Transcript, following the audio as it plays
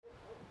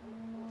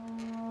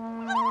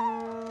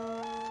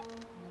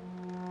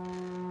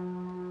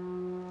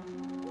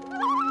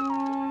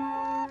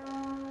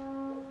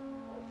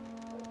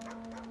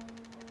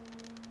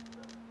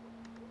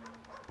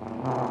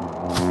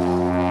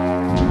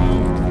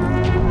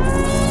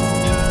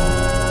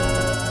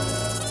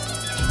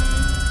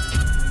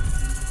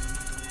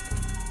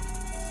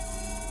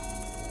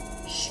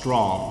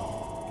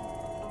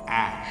straw,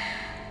 ash,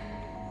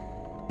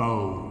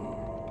 bone,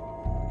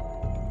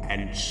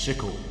 and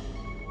sickle.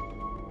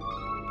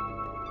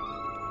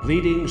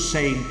 Bleeding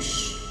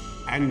saints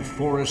and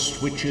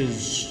forest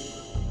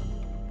witches,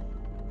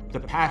 the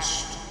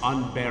past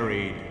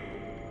unburied,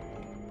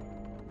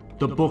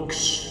 the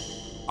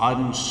books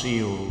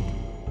unsealed,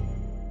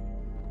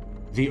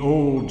 the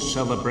old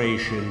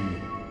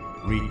celebration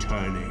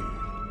returning.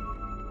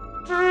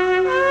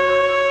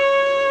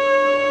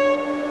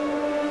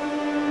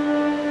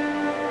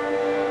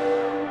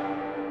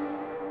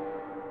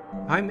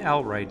 I'm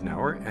Al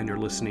Reidenauer, and you're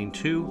listening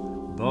to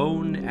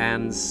Bone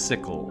and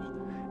Sickle,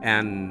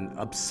 an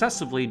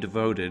obsessively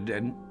devoted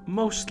and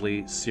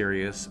mostly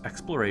serious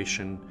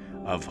exploration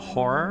of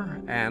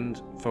horror and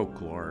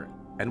folklore,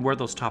 and where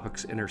those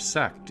topics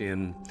intersect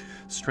in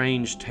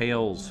strange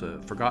tales,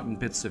 forgotten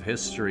bits of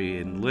history,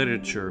 in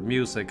literature,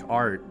 music,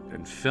 art,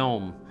 and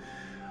film.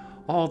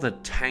 All the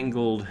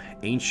tangled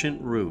ancient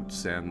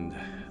roots and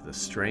the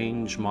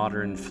strange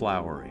modern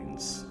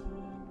flowerings.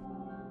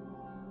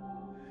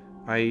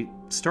 I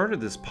started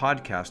this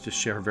podcast to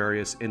share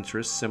various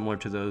interests similar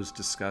to those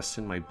discussed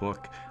in my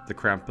book, The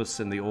Krampus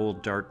and the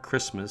Old Dark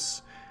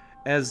Christmas,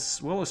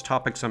 as well as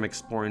topics I'm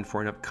exploring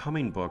for an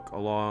upcoming book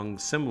along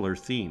similar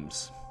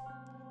themes.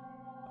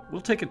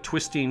 We'll take a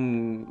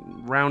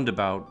twisting,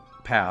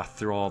 roundabout path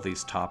through all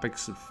these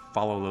topics and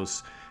follow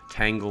those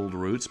tangled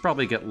roots,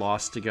 probably get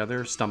lost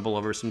together, stumble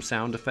over some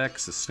sound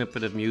effects, a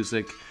snippet of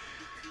music.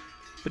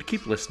 But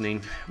keep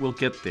listening, we'll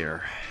get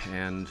there,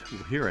 and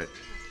we'll hear it,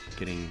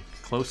 getting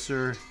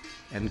closer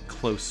and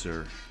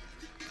closer,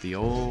 the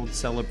old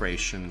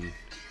celebration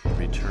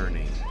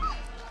returning.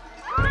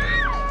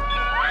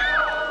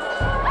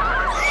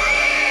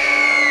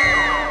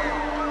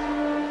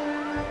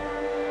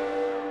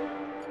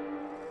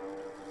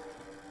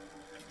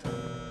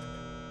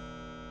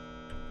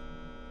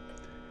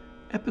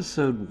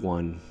 Episode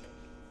 1.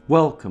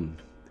 Welcome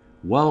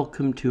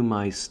to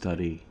my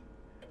study.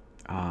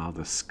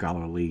 The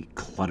scholarly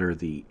clutter,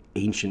 the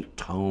ancient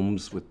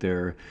tomes with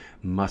their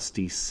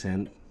musty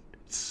scent.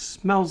 It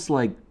smells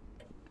like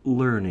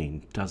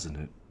learning, doesn't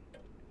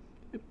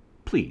it?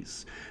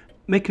 Please,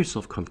 make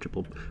yourself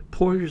comfortable.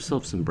 Pour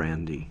yourself some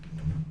brandy.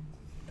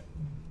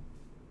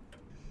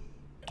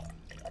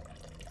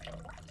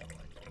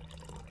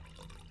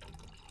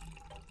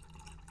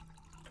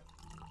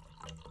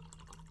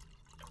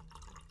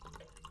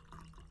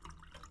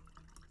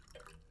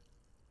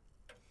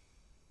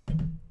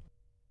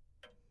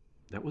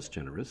 That was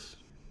generous.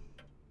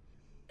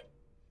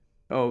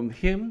 Oh,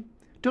 him?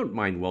 Don't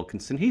mind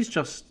Wilkinson. He's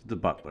just the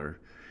butler.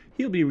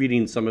 He'll be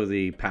reading some of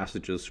the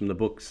passages from the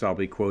books I'll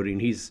be quoting.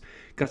 He's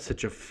got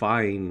such a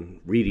fine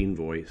reading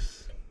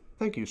voice.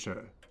 Thank you,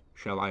 sir.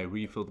 Shall I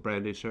refill the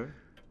brandy, sir?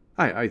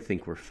 I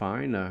think we're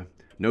fine.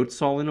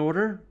 Notes all in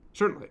order?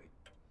 Certainly.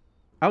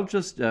 I'll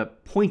just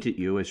point at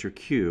you as your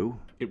cue.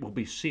 It will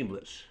be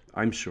seamless.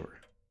 I'm sure.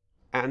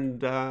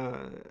 And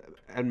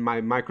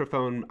my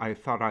microphone, I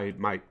thought I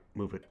might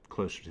move it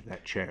closer to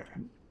that chair.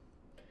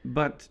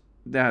 But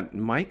that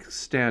mic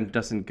stand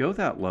doesn't go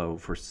that low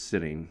for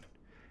sitting.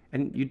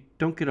 And you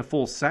don't get a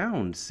full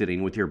sound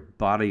sitting with your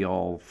body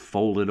all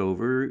folded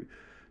over.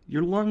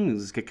 Your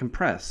lungs get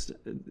compressed.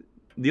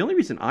 The only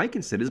reason I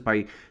can sit is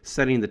by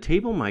setting the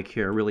table mic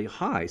here really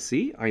high.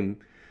 See? I'm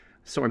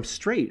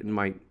straight and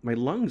my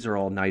lungs are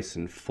all nice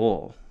and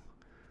full.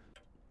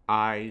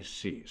 I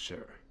see,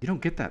 sir. You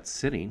don't get that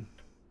sitting.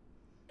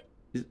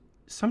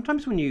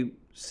 Sometimes when you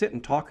sit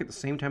and talk at the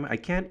same time, I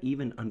can't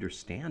even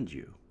understand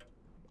you.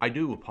 I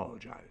do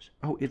apologize.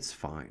 Oh, it's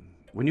fine.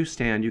 When you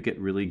stand, you get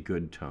really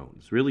good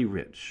tones, really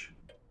rich.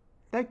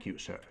 Thank you,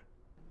 sir.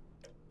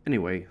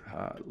 Anyway,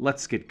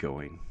 let's get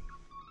going.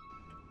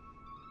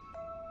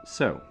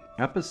 So,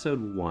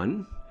 Episode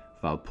 1,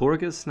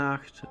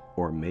 Walpurgisnacht,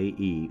 or May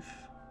Eve.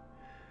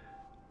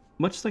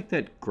 Much like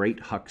that great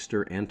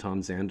huckster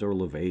Anton Szandor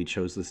LaVey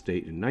chose this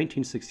date in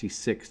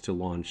 1966 to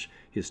launch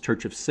his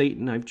Church of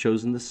Satan, I've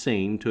chosen the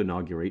same to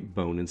inaugurate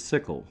Bone and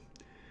Sickle.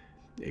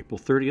 April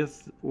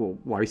 30th, well,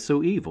 why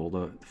so evil?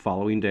 The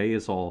following day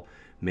is all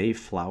May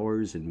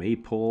flowers and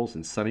maypoles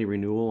and sunny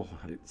renewal.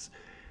 It's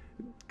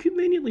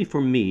conveniently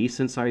for me,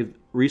 since I've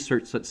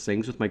researched such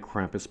things with my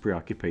Krampus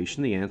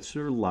preoccupation, the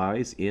answer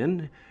lies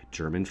in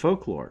German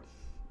folklore,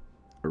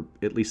 or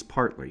at least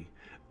partly.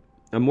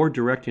 A more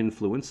direct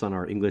influence on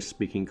our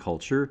English-speaking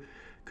culture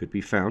could be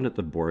found at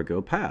the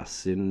Borgo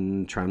Pass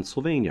in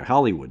Transylvania,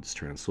 Hollywood's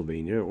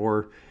Transylvania,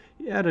 or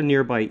at a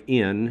nearby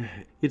inn.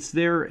 It's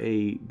there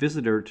a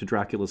visitor to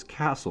Dracula's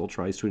castle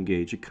tries to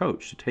engage a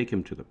coach to take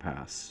him to the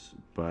pass,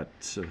 but...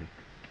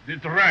 The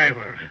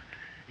driver,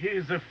 he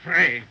is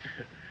afraid.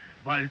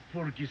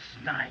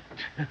 Walpurgisnacht.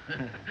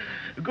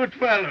 Good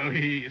fellow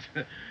he is.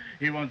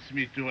 He wants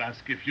me to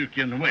ask if you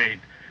can wait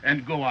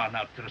and go on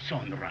after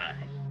sunrise.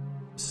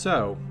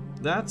 So,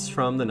 that's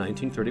from the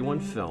 1931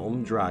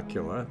 film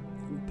Dracula.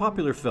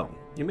 Popular film.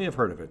 You may have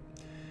heard of it.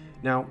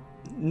 Now,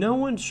 no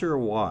one's sure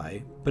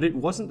why, but it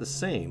wasn't the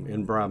same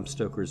in Bram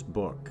Stoker's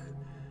book.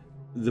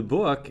 The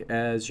book,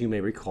 as you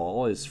may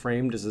recall, is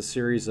framed as a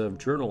series of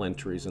journal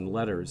entries and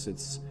letters.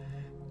 It's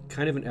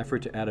kind of an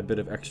effort to add a bit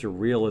of extra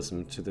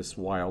realism to this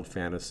wild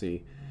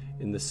fantasy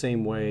in the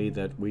same way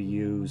that we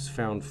use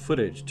found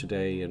footage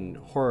today in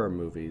horror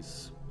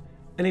movies.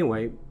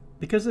 Anyway,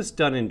 because it's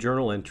done in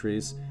journal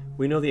entries,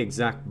 we know the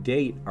exact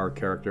date our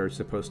character is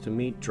supposed to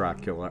meet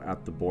Dracula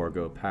at the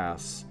Borgo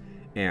Pass,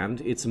 and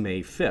it's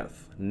May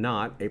 5th,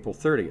 not April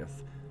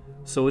 30th.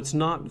 So it's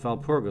not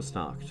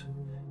Walpurgisnacht.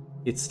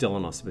 It's still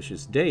an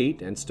auspicious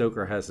date, and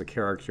Stoker has the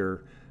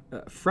character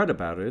fret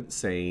about it,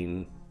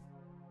 saying,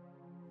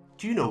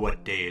 "Do you know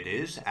what day it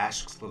is?"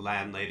 asks the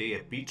landlady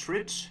at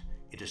Beatsritz.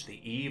 "It is the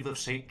eve of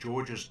St.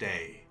 George's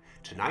Day.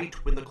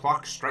 Tonight, when the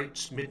clock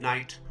strikes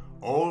midnight,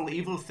 all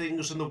evil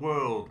things in the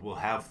world will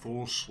have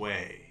full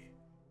sway."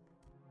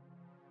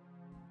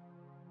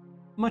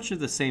 Much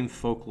of the same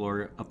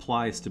folklore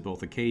applies to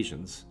both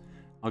occasions.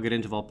 I'll get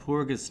into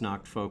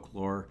Walpurgisnacht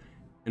folklore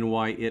and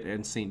why it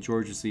and St.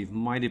 George's Eve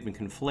might have been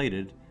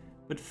conflated,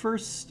 but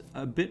first,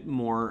 a bit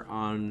more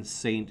on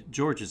St.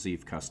 George's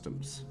Eve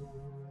customs.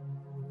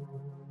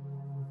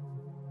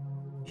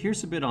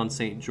 Here's a bit on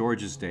St.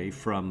 George's Day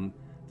from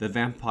The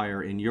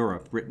Vampire in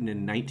Europe, written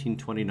in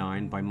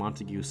 1929 by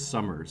Montague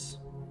Summers.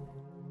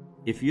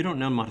 If you don't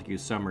know Montague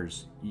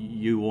Summers,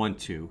 you want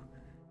to.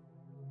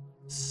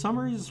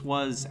 Summers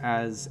was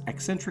as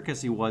eccentric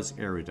as he was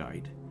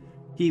erudite.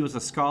 He was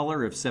a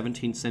scholar of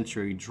 17th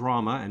century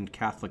drama and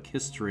Catholic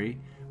history,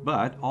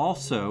 but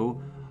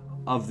also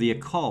of the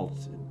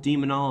occult,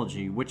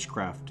 demonology,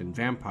 witchcraft, and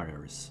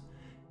vampires.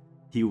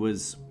 He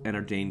was an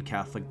ordained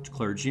Catholic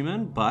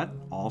clergyman, but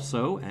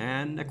also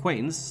an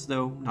acquaintance,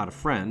 though not a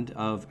friend,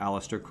 of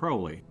Aleister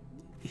Crowley.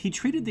 He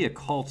treated the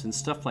occult and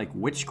stuff like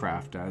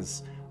witchcraft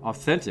as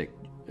authentic,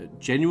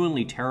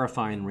 genuinely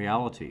terrifying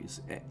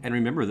realities. And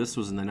remember, this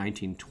was in the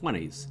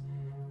 1920s.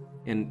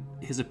 And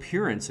his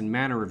appearance and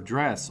manner of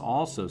dress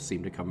also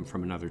seemed to come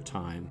from another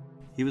time.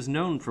 He was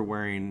known for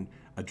wearing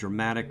a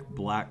dramatic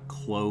black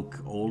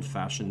cloak,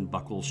 old-fashioned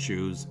buckle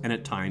shoes, and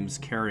at times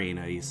carrying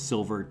a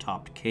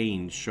silver-topped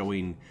cane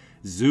showing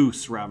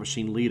Zeus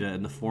ravishing Leda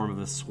in the form of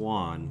a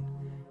swan.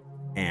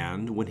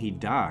 And when he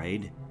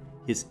died,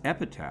 his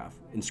epitaph,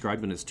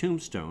 inscribed on his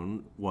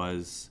tombstone,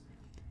 was,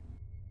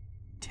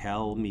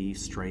 "Tell me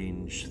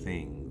strange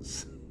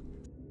things."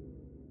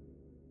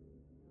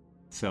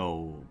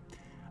 So,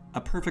 a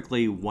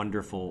perfectly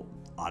wonderful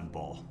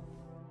oddball.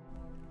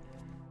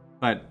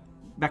 But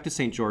back to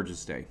St.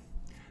 George's Day.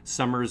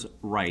 Summers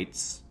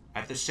writes,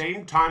 "At the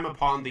same time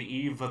upon the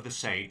eve of the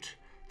saint,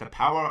 the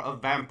power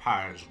of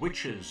vampires,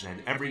 witches,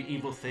 and every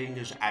evil thing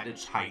is at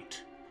its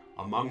height.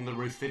 Among the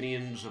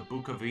Ruthenians of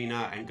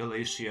Bukovina and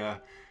Galicia,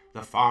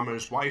 the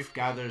farmer's wife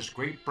gathers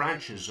great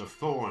branches of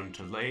thorn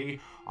to lay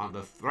on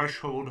the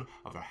threshold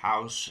of her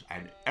house,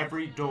 and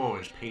every door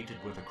is painted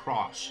with a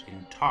cross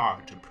in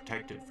tar to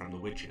protect it from the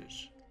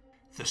witches.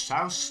 The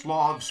South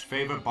Slavs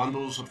favor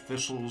bundles of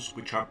thistles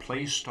which are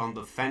placed on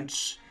the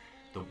fence,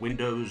 the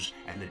windows,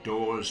 and the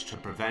doors to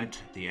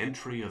prevent the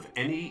entry of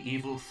any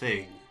evil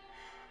thing.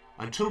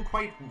 Until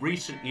quite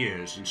recent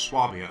years in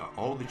Swabia,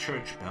 all the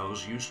church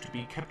bells used to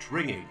be kept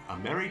ringing a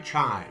merry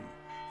chime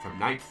from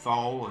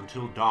nightfall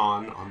until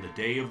dawn on the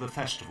day of the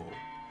festival,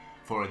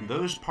 for in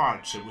those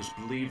parts it was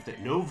believed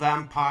that no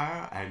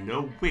vampire and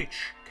no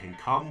witch can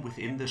come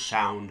within the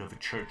sound of a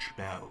church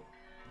bell."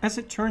 As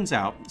it turns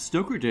out,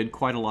 Stoker did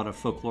quite a lot of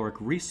folkloric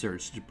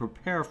research to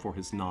prepare for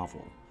his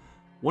novel.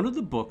 One of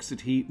the books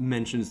that he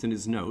mentions in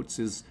his notes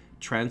is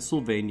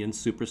Transylvanian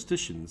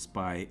Superstitions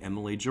by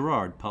Emily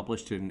Gerard,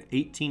 published in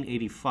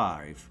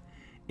 1885.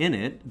 In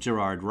it,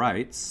 Gerard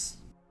writes,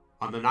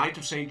 "On the night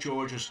of St.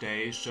 George's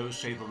Day, so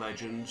say the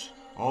legends,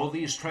 all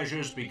these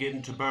treasures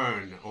begin to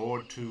burn,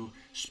 or to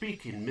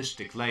speak in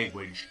mystic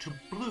language, to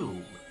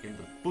bloom in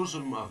the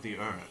bosom of the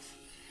earth.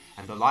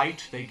 And the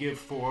light they give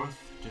forth,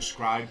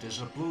 described as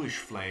a bluish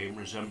flame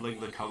resembling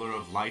the color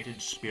of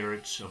lighted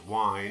spirits of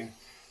wine,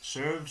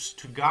 serves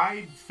to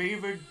guide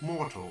favored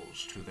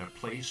mortals to their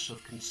place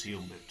of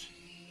concealment."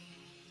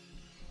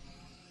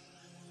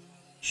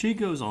 She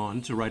goes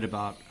on to write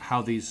about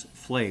how these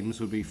flames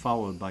would be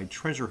followed by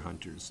treasure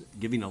hunters,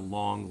 giving a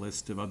long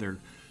list of other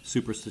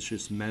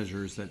superstitious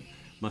measures that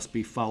must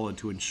be followed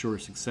to ensure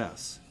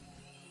success.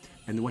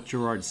 And what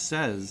Gerard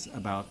says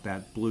about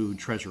that blue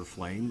treasure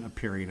flame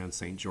appearing on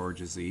St.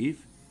 George's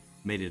Eve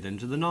made it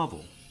into the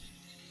novel.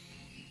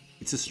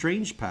 It's a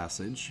strange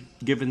passage,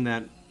 given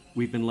that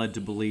we've been led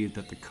to believe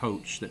that the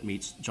coach that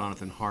meets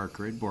Jonathan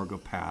Harker at Borgo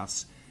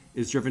Pass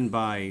is driven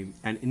by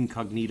an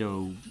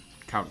incognito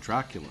Count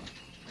Dracula.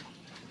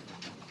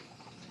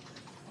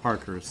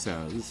 Harker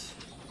says,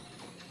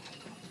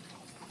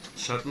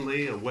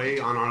 "Suddenly, away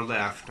on our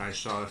left, I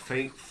saw a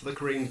faint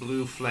flickering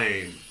blue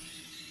flame.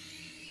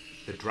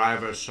 The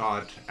driver saw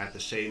it at the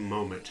same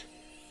moment.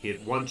 He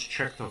at once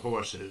checked the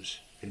horses,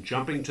 and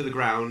jumping to the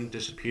ground,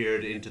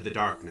 disappeared into the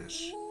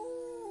darkness.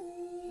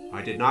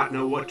 I did not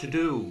know what to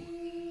do,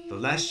 the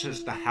less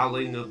as the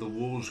howling of the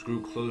wolves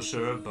grew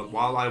closer, but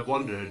while I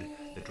wondered,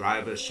 the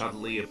driver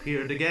suddenly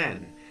appeared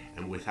again,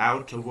 and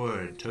without a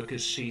word took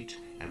his seat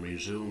and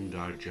resumed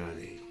our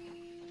journey.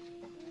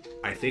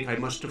 I think I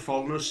must have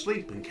fallen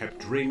asleep and kept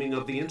dreaming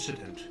of the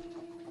incident,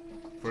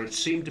 for it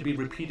seemed to be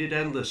repeated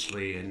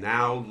endlessly, and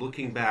now,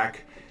 looking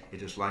back,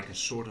 it is like a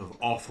sort of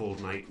awful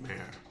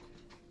nightmare.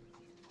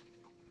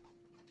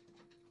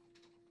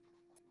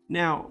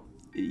 Now,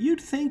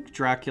 you'd think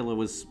Dracula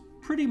was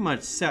pretty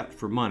much set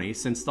for money,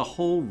 since the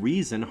whole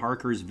reason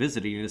Harker's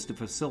visiting is to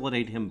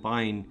facilitate him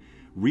buying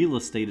real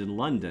estate in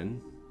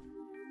London.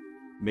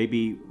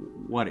 Maybe,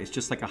 it's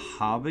just like a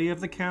hobby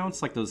of the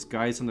Count's, like those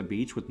guys on the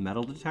beach with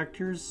metal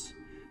detectors?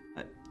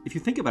 If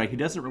you think about it, he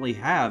doesn't really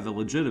have a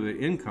legitimate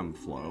income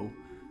flow.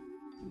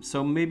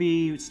 So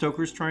maybe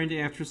Stoker's trying to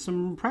answer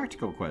some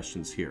practical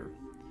questions here.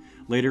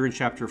 Later in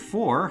Chapter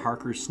 4,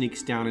 Harker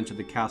sneaks down into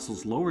the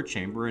castle's lower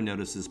chamber and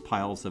notices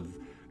piles of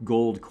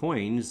gold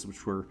coins,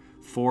 which were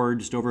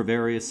forged over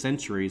various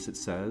centuries, it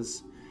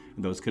says.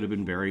 And those could have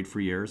been buried for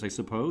years, I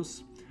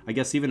suppose. I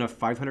guess even a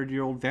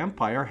 500-year-old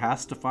vampire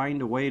has to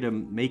find a way to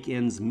make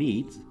ends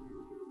meet.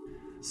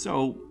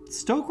 So,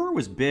 Stoker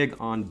was big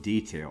on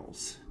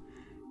details.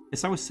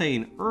 As I was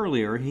saying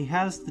earlier, he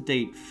has the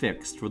date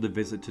fixed for the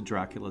visit to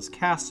Dracula's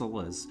castle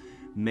as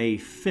May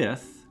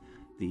 5th,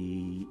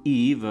 the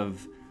eve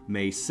of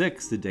May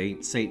 6th, the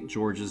date St.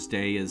 George's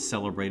Day is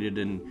celebrated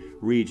in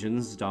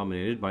regions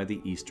dominated by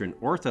the Eastern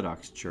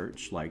Orthodox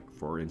Church, like,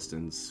 for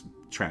instance,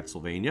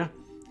 Transylvania.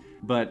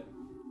 But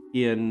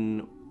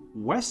in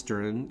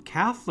Western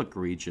Catholic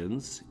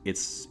regions,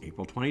 it's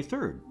April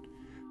 23rd.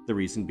 The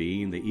reason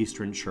being the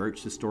Eastern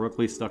Church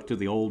historically stuck to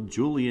the old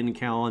Julian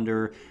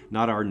calendar,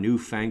 not our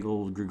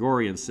newfangled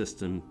Gregorian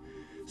system.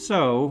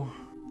 So,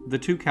 the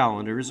two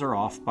calendars are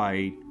off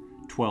by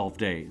 12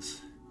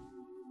 days.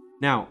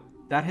 Now,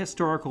 that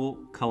historical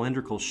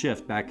calendrical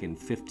shift back in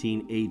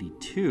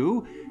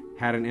 1582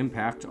 had an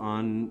impact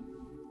on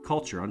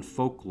culture, on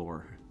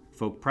folklore,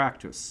 folk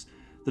practice.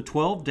 The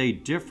 12-day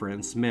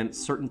difference meant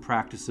certain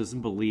practices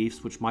and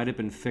beliefs, which might have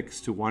been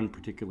fixed to one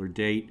particular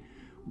date,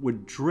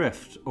 would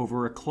drift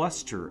over a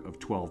cluster of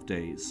 12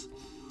 days.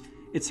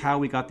 It's how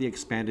we got the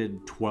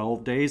expanded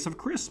 12 days of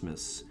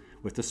Christmas,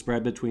 with the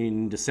spread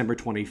between December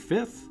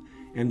 25th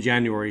and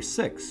January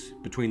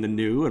 6th, between the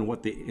new and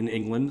what in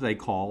England they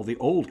call the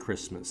Old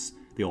Christmas,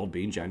 the old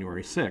being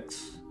January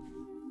 6th.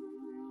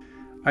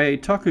 I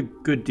talk a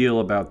good deal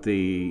about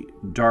the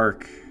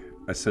dark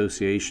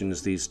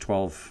associations these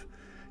 12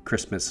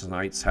 Christmas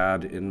nights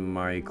had in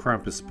my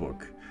Krampus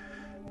book.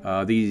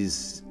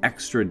 These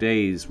extra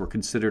days were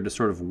considered a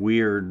sort of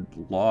weird,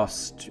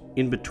 lost,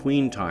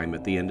 in-between time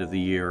at the end of the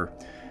year.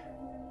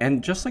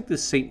 And just like the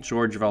St.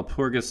 George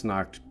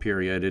Walpurgisnacht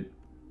period, it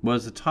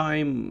was a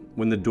time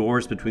when the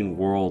doors between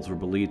worlds were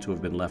believed to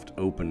have been left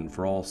open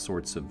for all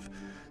sorts of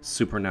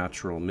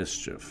supernatural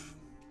mischief.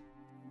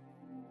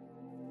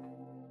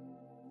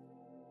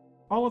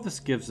 All of this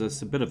gives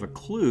us a bit of a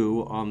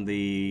clue on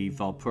the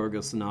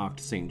Walpurgisnacht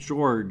St.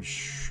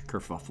 George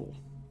kerfuffle.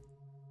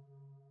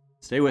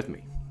 Stay with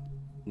me.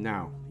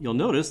 Now, you'll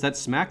notice that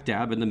smack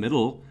dab in the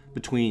middle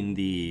between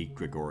the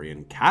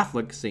Gregorian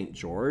Catholic St.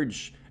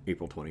 George,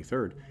 April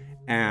 23rd,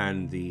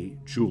 and the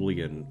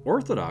Julian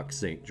Orthodox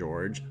St.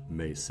 George,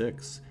 May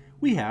 6th,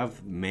 we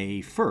have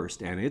May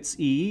 1st, and its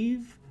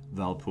eve,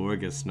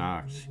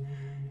 Walpurgisnacht.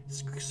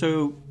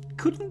 So,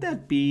 couldn't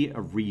that be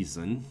a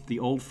reason the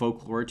old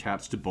folklore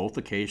attached to both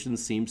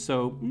occasions seems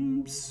so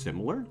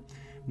similar?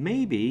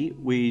 Maybe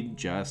we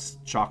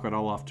just chalk it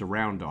all off to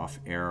round-off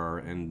error,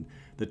 and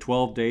the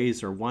 12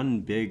 days are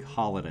one big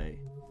holiday,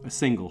 a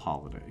single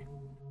holiday.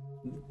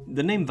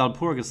 The name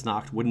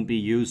Walpurgisnacht wouldn't be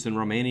used in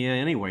Romania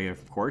anyway,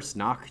 of course.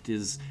 Nacht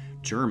is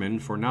German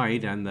for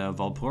night, and the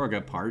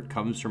Walpurga part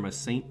comes from a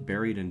saint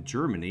buried in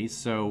Germany,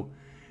 so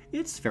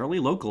it's fairly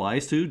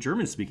localized to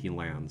German-speaking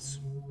lands.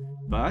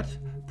 But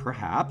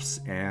perhaps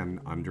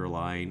an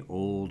underlying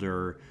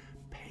older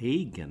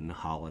pagan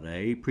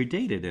holiday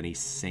predated any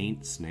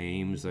saints'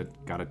 names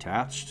that got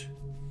attached.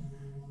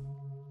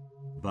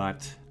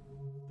 But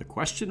the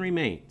question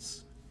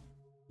remains,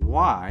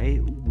 why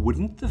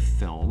wouldn't the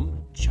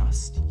film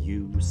just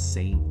use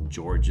St.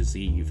 George's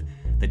Eve,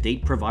 the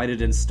date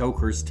provided in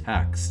Stoker's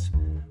text?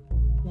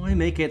 Why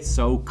make it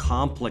so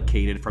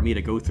complicated for me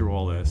to go through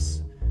all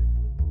this?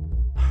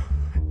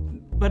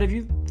 But if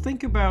you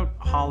think about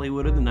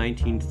Hollywood in the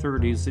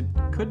 1930s, it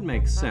could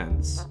make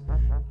sense.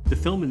 The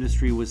film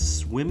industry was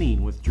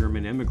swimming with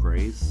German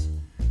emigres.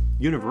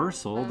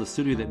 Universal, the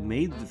studio that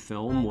made the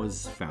film,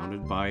 was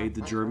founded by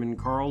the German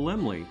Carl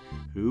Laemmle,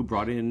 who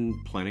brought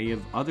in plenty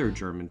of other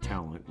German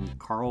talent. And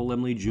Carl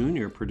Laemmle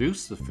Jr.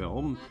 produced the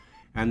film,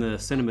 and the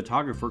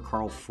cinematographer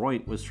Karl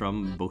Freund was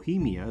from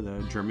Bohemia,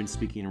 the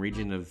German-speaking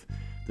region of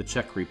the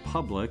Czech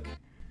Republic.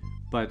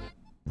 But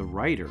the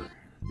writer,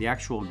 the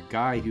actual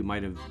guy who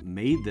might have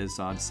made this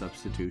odd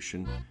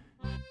substitution,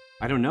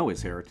 I don't know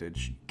his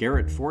heritage.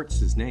 Garrett Fort's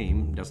his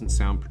name. Doesn't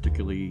sound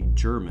particularly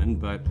German,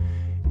 but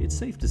it's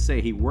safe to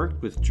say he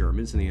worked with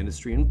Germans in the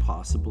industry and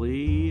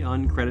possibly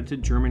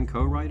uncredited German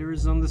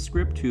co-writers on the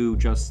script who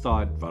just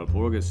thought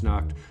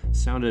Walpurgisnacht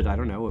sounded, I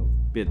don't know, a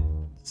bit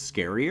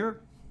scarier.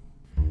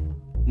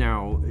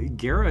 Now,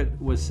 Garrett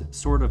was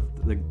sort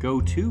of the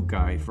go-to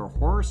guy for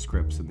horror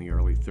scripts in the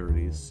early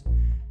 30s.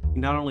 He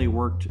not only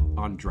worked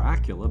on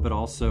Dracula, but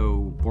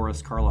also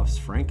Boris Karloff's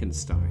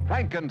Frankenstein.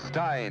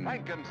 Frankenstein.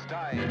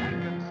 Frankenstein.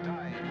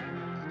 Frankenstein.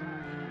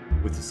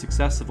 With the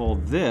success of all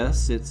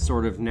this, it's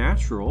sort of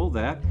natural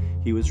that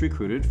he was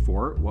recruited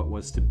for what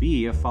was to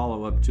be a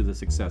follow-up to the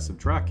success of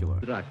Dracula.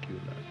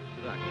 Dracula.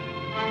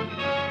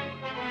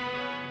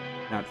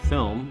 That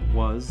film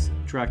was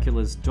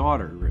Dracula's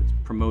Daughter. It's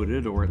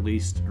promoted, or at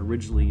least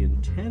originally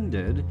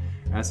intended,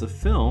 as a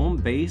film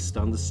based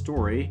on the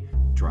story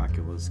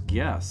Dracula's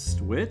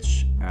Guest,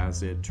 which,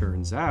 as it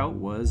turns out,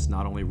 was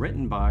not only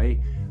written by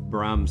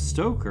Bram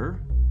Stoker,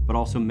 but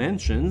also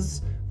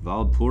mentions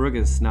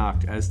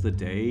Walpurgisnacht as the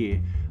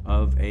day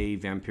of a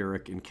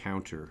vampiric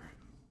encounter.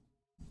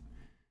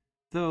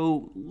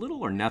 Though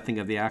little or nothing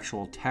of the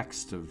actual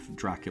text of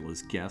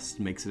Dracula's Guest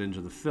makes it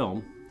into the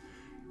film,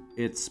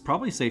 it's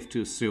probably safe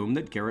to assume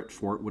that Garrett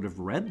Fort would have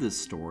read this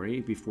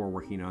story before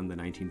working on the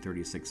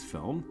 1936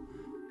 film.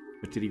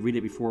 But did he read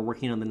it before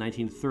working on the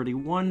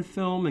 1931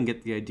 film and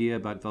get the idea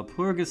about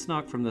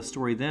Walpurgisnacht from the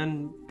story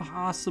then?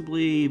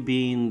 Possibly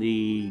being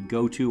the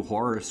go-to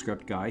horror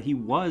script guy, he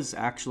was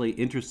actually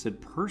interested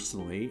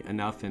personally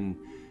enough in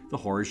the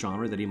horror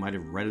genre that he might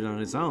have read it on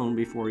his own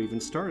before he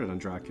even started on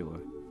Dracula.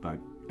 But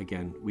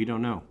again, we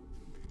don't know.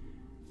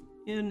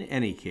 In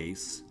any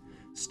case,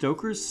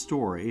 Stoker's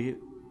story,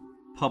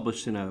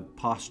 published in a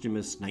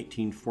posthumous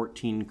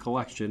 1914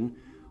 collection,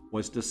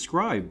 was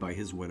described by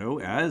his widow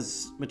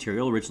as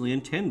material originally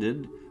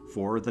intended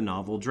for the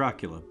novel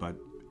Dracula, but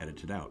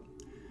edited out.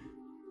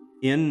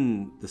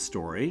 In the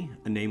story,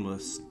 a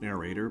nameless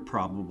narrator,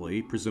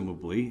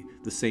 presumably,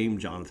 the same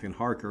Jonathan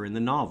Harker in the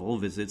novel,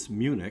 visits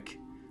Munich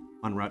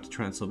en route to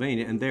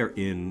Transylvania, and there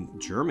in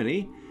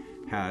Germany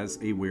has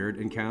a weird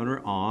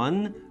encounter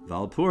on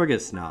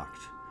Walpurgisnacht,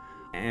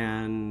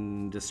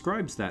 and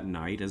describes that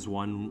night as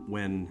one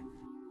when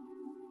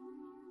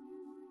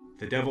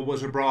the devil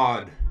was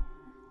abroad,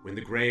 when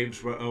the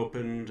graves were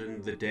opened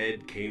and the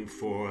dead came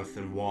forth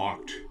and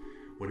walked,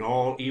 when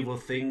all evil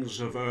things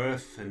of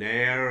earth and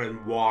air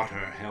and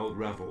water held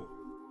revel.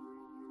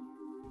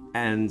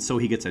 And so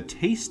he gets a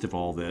taste of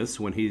all this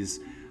when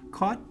he's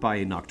caught by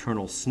a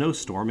nocturnal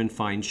snowstorm and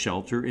finds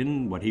shelter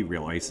in what he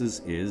realizes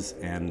is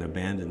an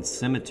abandoned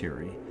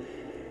cemetery.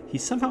 He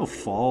somehow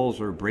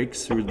falls or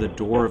breaks through the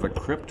door of a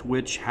crypt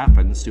which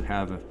happens to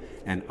have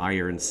an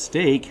iron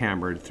stake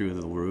hammered through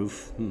the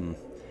roof.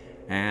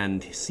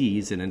 And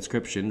sees an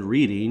inscription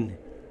reading,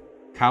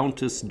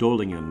 Countess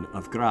Dollingen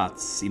of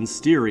Graz in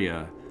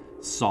Styria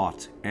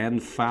sought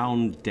and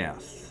found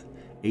death,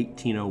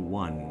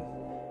 1801.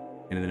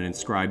 And then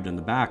inscribed on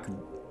the back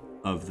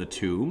of the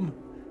tomb,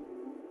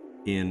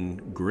 in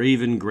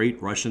graven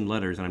great Russian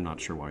letters, and I'm not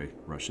sure why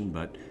Russian,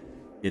 but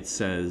it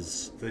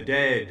says, the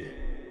dead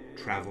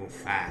travel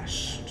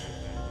fast.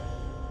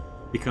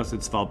 Because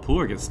it's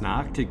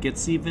Walpurgisnacht, it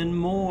gets even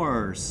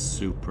more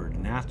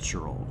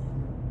supernatural.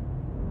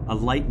 A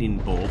lightning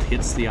bolt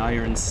hits the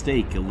iron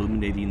stake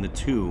illuminating the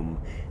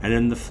tomb, and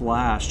in the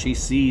flash he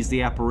sees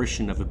the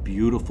apparition of a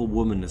beautiful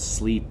woman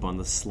asleep on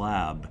the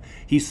slab.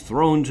 He's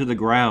thrown to the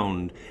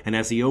ground, and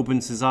as he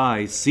opens his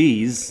eyes,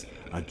 sees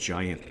a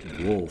giant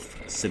wolf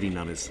sitting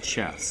on his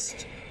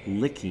chest,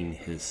 licking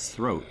his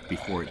throat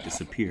before it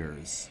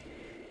disappears.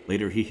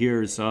 Later he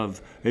hears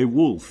of a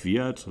wolf,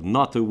 yet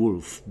not a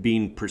wolf,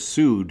 being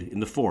pursued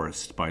in the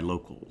forest by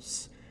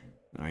locals.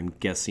 I'm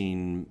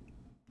guessing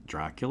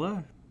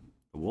Dracula?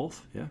 The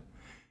wolf, yeah.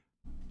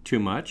 Too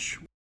much?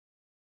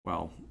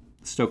 Well,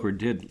 Stoker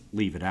did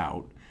leave it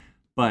out.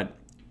 But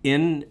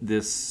in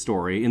this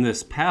story, in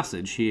this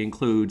passage, he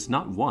includes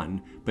not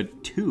one,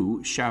 but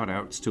two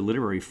shout-outs to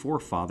literary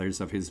forefathers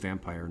of his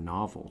vampire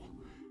novel.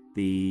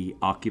 The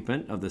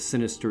occupant of the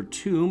sinister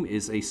tomb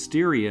is a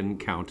Styrian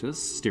countess.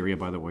 Styria,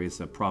 by the way,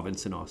 is a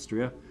province in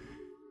Austria.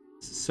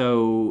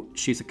 So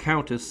she's a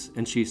countess,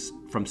 and she's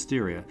from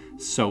Styria.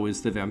 So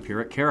is the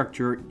vampiric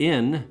character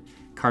in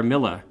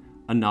Carmilla,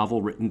 a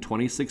novel written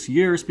 26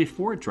 years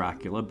before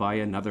Dracula by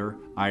another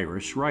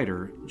Irish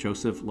writer,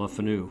 Joseph Le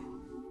Fanu.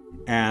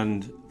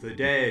 And the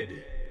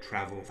dead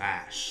travel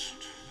fast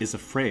is a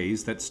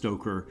phrase that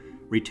Stoker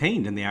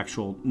retained in the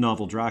actual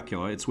novel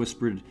Dracula. It's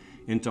whispered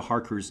into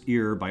Harker's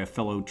ear by a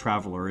fellow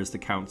traveler as the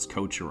Count's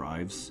coach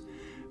arrives.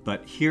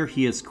 But here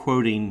he is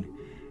quoting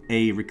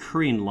a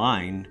recurring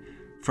line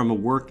from a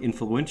work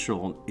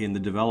influential in the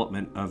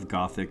development of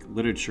Gothic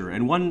literature,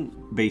 and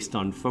one based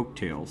on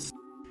folktales.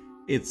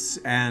 It's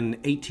an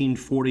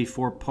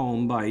 1844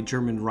 poem by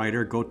German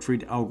writer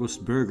Gottfried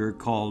August Berger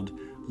called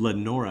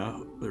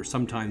Lenora, or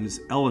sometimes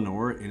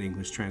Eleanor in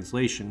English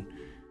translation.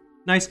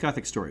 Nice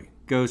Gothic story.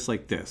 Goes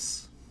like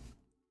this.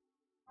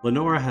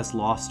 Lenora has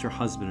lost her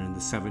husband in the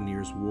 7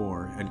 Years'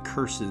 War and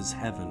curses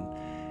heaven.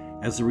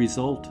 As a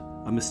result,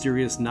 a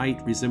mysterious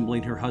knight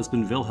resembling her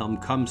husband Wilhelm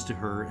comes to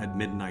her at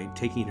midnight,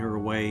 taking her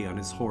away on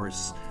his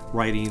horse,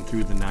 riding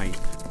through the night.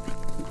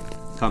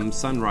 Come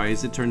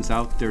sunrise, it turns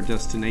out their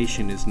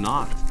destination is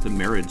not the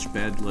marriage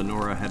bed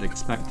Lenora had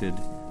expected,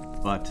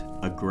 but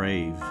a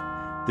grave.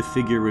 The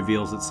figure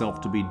reveals itself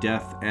to be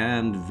death,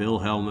 and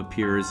Wilhelm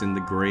appears in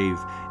the grave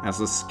as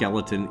a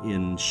skeleton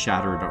in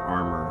shattered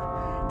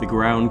armor. The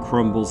ground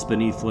crumbles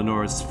beneath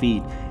Lenore's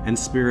feet, and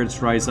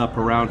spirits rise up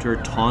around her,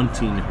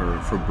 taunting her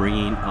for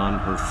bringing on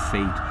her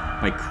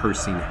fate by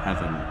cursing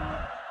heaven.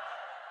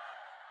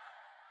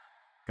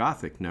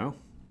 Gothic, no?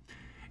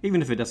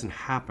 Even if it doesn't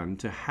happen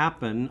to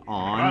happen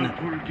on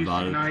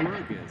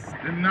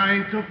Walpurgis, the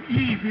night of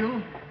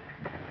evil.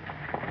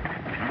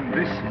 On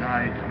this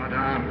night,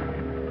 madame,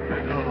 the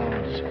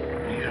doors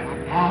be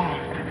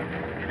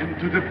unbarred.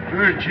 Into the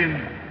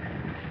Virgin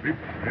we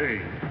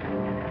pray.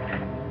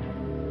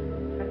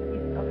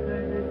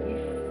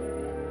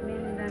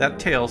 That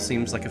tale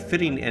seems like a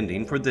fitting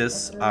ending for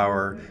this,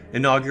 our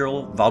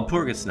inaugural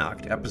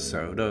Walpurgisnacht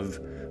episode of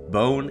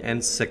Bone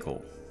and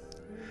Sickle.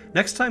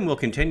 Next time we'll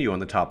continue on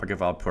the topic of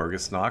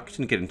Walpurgisnacht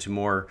and get into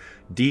more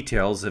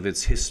details of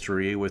its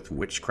history with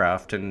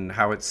witchcraft and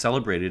how it's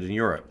celebrated in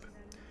Europe.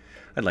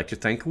 I'd like to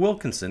thank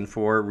Wilkinson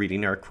for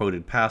reading our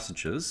quoted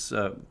passages.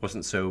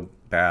 Wasn't so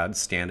bad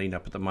standing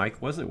up at the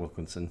mic, was it,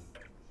 Wilkinson?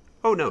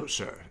 Oh, no,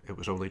 sir. It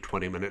was only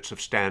 20 minutes of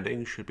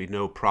standing. Should be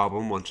no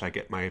problem once I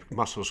get my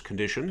muscles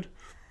conditioned.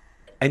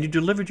 And you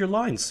delivered your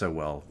lines so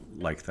well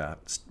like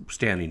that,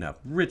 standing up.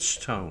 Rich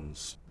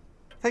tones.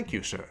 Thank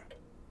you, sir.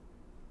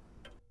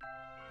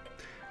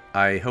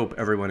 I hope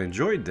everyone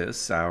enjoyed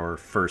this, our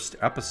first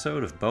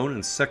episode of Bone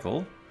and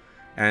Sickle,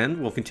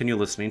 and will continue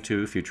listening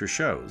to future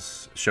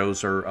shows.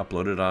 Shows are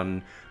uploaded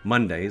on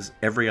Mondays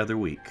every other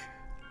week.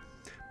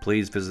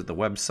 Please visit the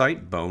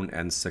website,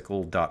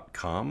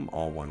 boneandsickle.com,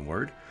 all one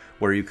word,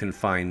 where you can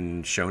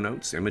find show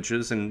notes,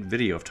 images, and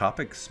video of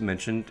topics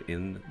mentioned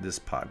in this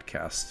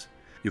podcast.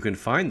 You can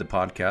find the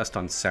podcast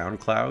on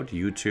SoundCloud,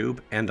 YouTube,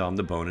 and on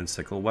the Bone and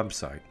Sickle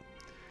website.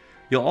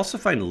 You'll also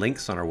find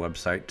links on our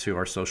website to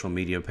our social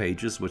media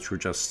pages, which we're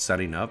just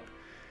setting up.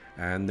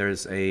 And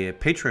there's a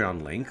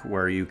Patreon link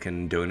where you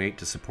can donate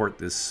to support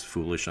this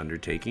foolish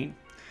undertaking.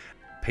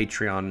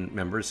 Patreon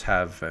members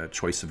have a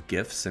choice of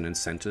gifts and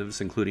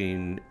incentives,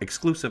 including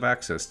exclusive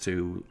access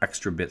to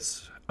extra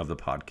bits of the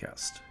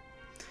podcast.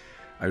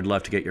 I would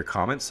love to get your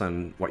comments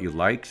on what you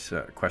liked,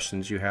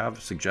 questions you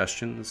have,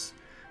 suggestions,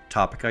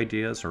 topic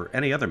ideas, or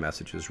any other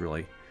messages,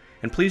 really.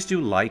 And please do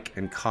like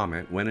and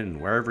comment when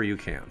and wherever you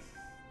can.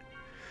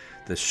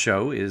 This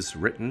show is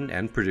written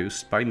and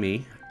produced by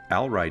me,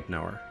 Al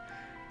Ridenour,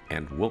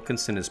 and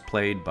Wilkinson is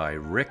played by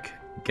Rick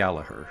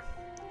Gallagher.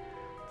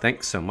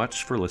 Thanks so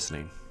much for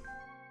listening.